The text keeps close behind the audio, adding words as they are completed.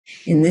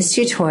In this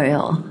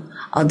tutorial,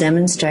 I'll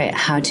demonstrate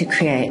how to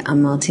create a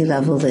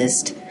multi-level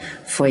list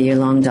for your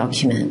long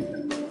document.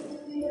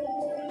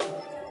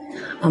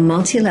 A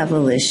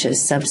multi-level list shows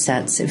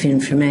subsets of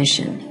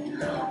information.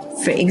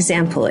 For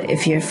example,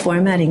 if you're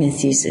formatting a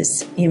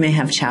thesis, you may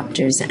have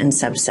chapters and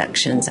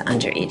subsections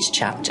under each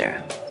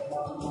chapter.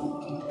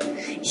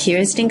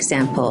 Here's an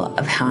example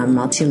of how a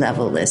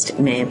multi-level list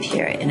may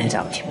appear in a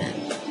document.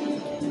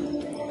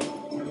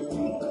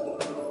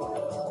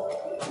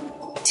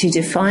 To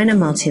define a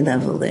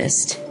multi-level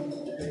list,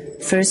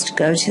 first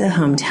go to the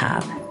Home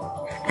tab,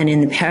 and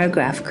in the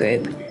paragraph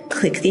group,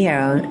 click the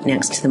arrow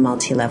next to the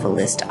multi-level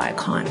list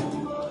icon.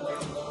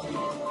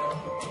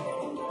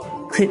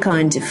 Click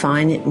on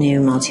Define New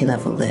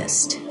Multi-Level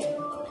List.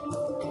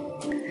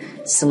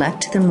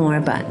 Select the More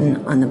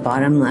button on the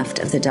bottom left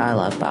of the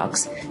dialog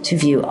box to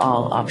view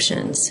all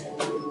options.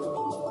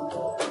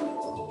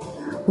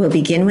 We'll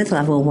begin with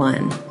Level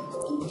 1.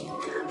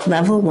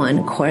 Level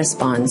 1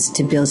 corresponds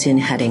to built-in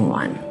Heading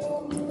 1.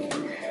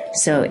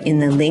 So in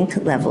the Link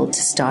Level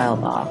to Style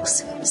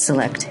box,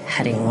 select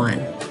Heading 1.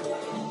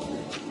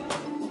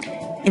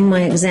 In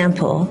my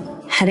example,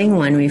 Heading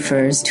 1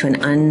 refers to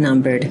an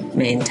unnumbered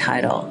main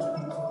title.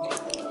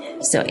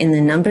 So in the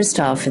number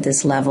style for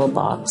this level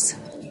box,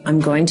 I'm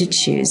going to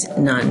choose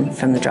None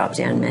from the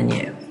drop-down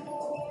menu.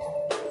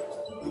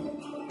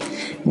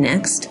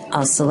 Next,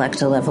 I'll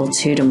select a Level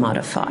 2 to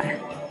modify.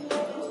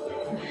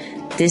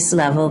 This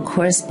level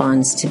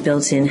corresponds to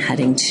built-in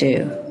Heading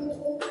 2.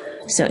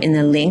 So in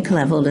the Link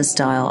Level to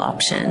Style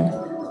option,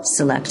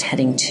 select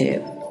Heading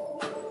 2.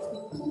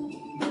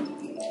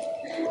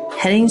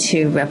 Heading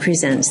 2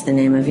 represents the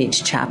name of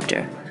each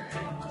chapter.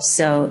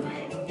 So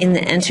in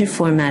the Enter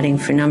Formatting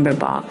for Number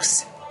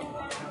box,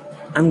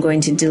 I'm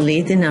going to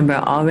delete the number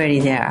already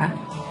there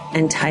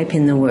and type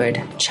in the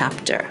word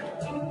chapter.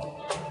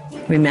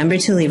 Remember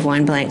to leave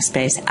one blank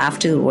space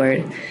after the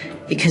word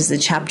because the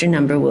chapter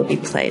number will be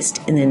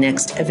placed in the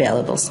next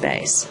available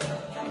space.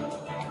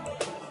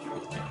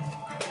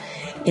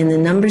 In the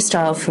number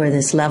style for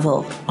this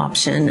level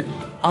option,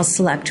 I'll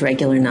select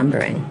regular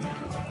numbering.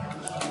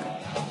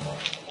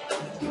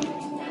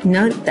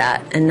 Note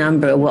that a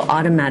number will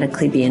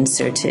automatically be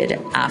inserted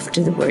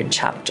after the word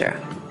chapter.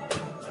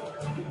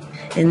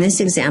 In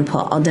this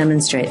example, I'll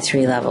demonstrate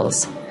 3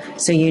 levels,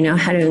 so you know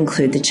how to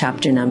include the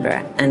chapter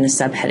number and the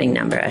subheading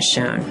number as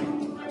shown.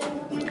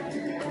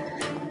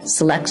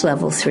 Select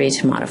Level 3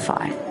 to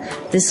modify.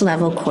 This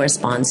level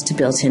corresponds to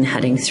built-in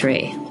Heading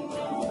 3.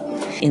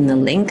 In the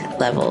Link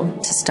Level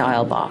to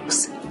Style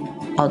box,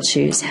 I'll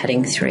choose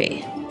Heading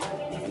 3.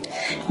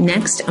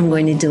 Next, I'm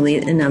going to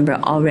delete the number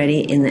already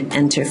in the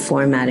Enter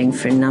Formatting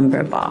for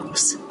Number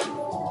box.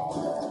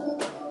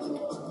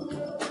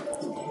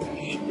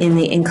 In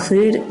the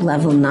Include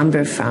Level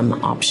Number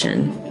From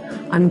option,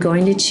 I'm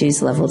going to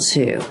choose Level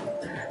 2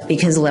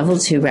 because Level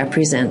 2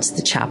 represents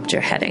the chapter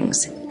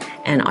headings,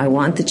 and I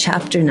want the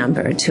chapter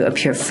number to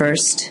appear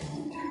first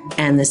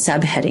and the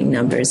subheading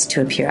numbers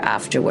to appear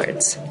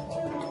afterwards.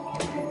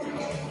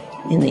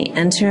 In the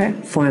Enter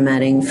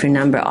Formatting for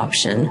Number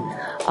option,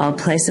 I'll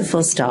place a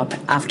full stop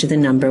after the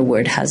number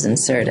word has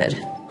inserted.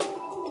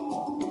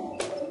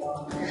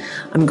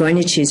 I'm going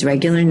to choose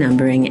regular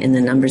numbering in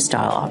the Number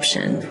Style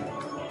option,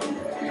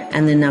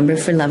 and the number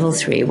for Level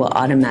 3 will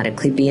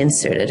automatically be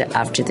inserted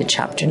after the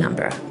chapter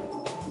number.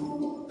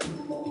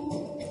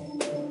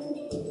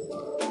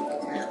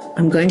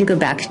 I'm going to go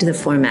back to the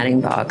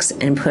formatting box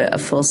and put a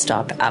full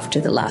stop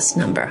after the last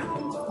number.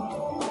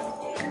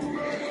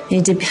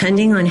 And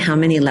depending on how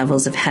many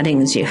levels of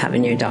headings you have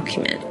in your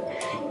document,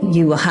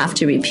 you will have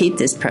to repeat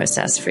this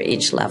process for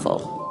each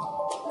level.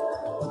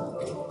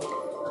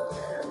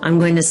 I'm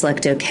going to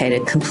select OK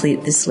to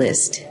complete this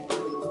list.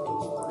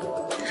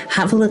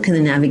 Have a look in the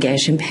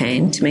navigation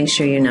pane to make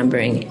sure your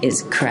numbering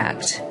is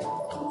correct.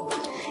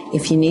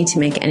 If you need to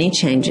make any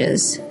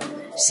changes,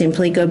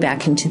 simply go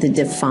back into the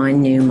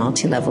Define New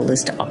Multi-Level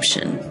List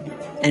option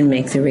and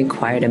make the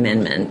required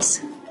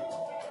amendments.